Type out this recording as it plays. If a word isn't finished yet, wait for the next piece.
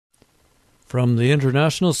From the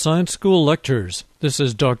International Science School Lectures, this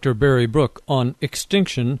is Dr. Barry Brooke on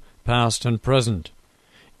Extinction, Past and Present.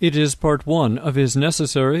 It is part one of his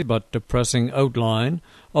necessary but depressing outline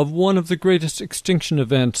of one of the greatest extinction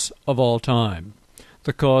events of all time.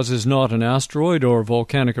 The cause is not an asteroid or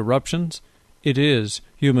volcanic eruptions, it is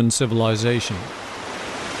human civilization.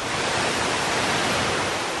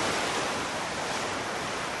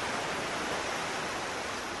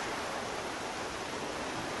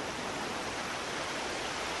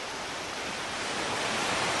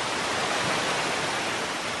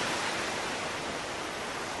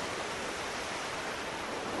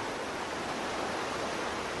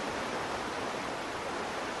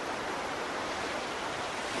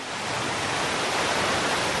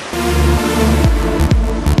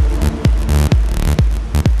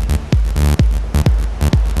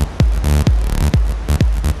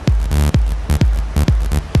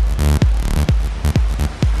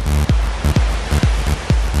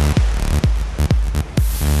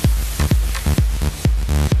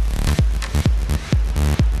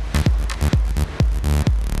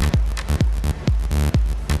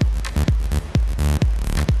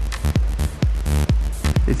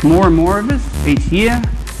 There's more and more of us each year.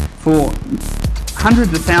 For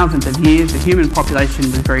hundreds of thousands of years, the human population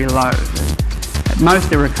was very low. At most,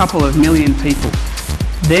 there were a couple of million people.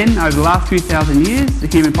 Then, over the last few thousand years, the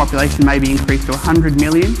human population maybe increased to 100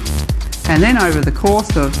 million. And then, over the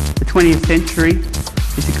course of the 20th century,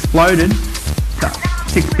 it's exploded to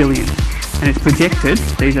 6 billion. And it's projected,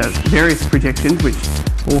 these are various projections which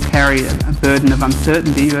all carry a burden of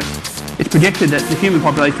uncertainty, but it's projected that the human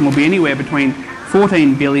population will be anywhere between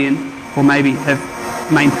 14 billion or maybe have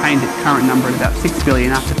maintained its current number at about 6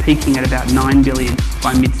 billion after peaking at about 9 billion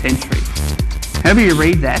by mid-century. However you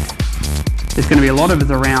read that, there's going to be a lot of us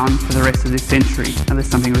around for the rest of this century unless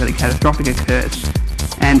something really catastrophic occurs.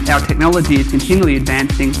 And our technology is continually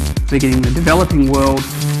advancing. We're getting the developing world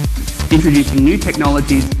introducing new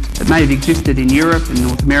technologies that may have existed in Europe and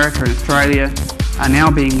North America and Australia are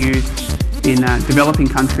now being used in developing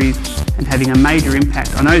countries and having a major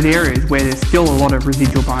impact on those areas where there's still a lot of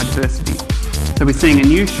residual biodiversity. So we're seeing a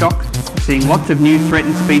new shock, we're seeing lots of new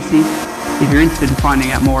threatened species. If you're interested in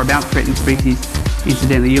finding out more about threatened species,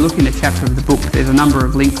 incidentally, you look in a chapter of the book, there's a number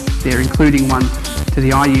of links there, including one to the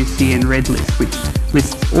IUCN Red List, which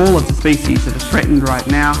lists all of the species that are threatened right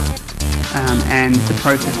now and the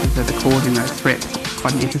processes that are causing those threats.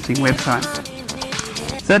 Quite an interesting website.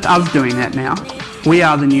 So that's us doing that now. We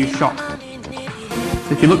are the new shock.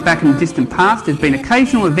 So if you look back in the distant past, there's been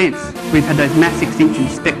occasional events. We've had those mass extinctions,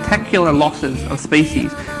 spectacular losses of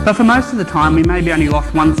species. But for most of the time, we maybe only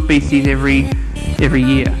lost one species every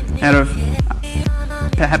year. Out of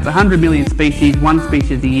perhaps 100 million species, one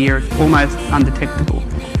species a year, it's almost undetectable.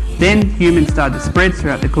 Then humans started to spread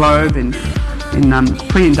throughout the globe in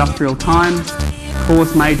pre-industrial times,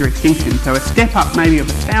 caused major extinction. So a step up maybe of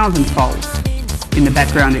 1,000-fold in the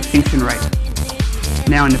background extinction rate.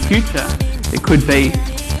 Now in the future, it could be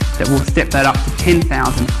that we'll step that up to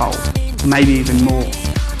 10,000-fold, maybe even more.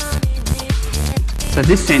 So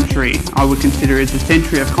this century, I would consider is a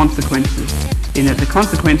century of consequences, in that the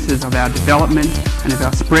consequences of our development and of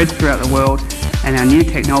our spread throughout the world and our new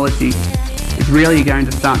technology is really going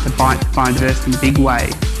to start to bite biodiversity in a big way.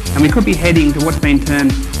 And we could be heading to what's been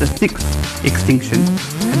termed the sixth extinction.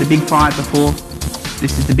 Had the big five before,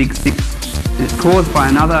 this is the big sixth. And it's caused by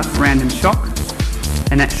another random shock,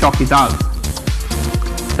 and that shock is us.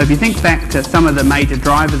 So if you think back to some of the major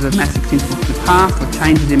drivers of mass extinctions in the past or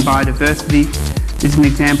changes in biodiversity, this is an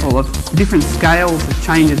example of different scales of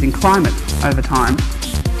changes in climate over time.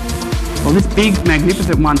 Well, this big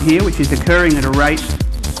magnificent one here, which is occurring at a rate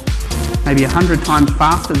maybe 100 times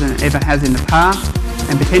faster than it ever has in the past,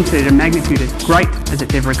 and potentially at a magnitude as great as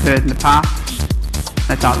it's ever occurred in the past,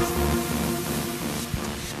 that's us.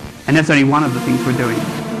 And that's only one of the things we're doing.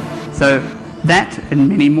 So that and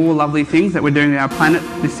many more lovely things that we're doing to our planet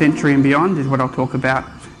this century and beyond is what I'll talk about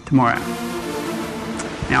tomorrow.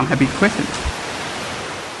 Now I'm happy for questions.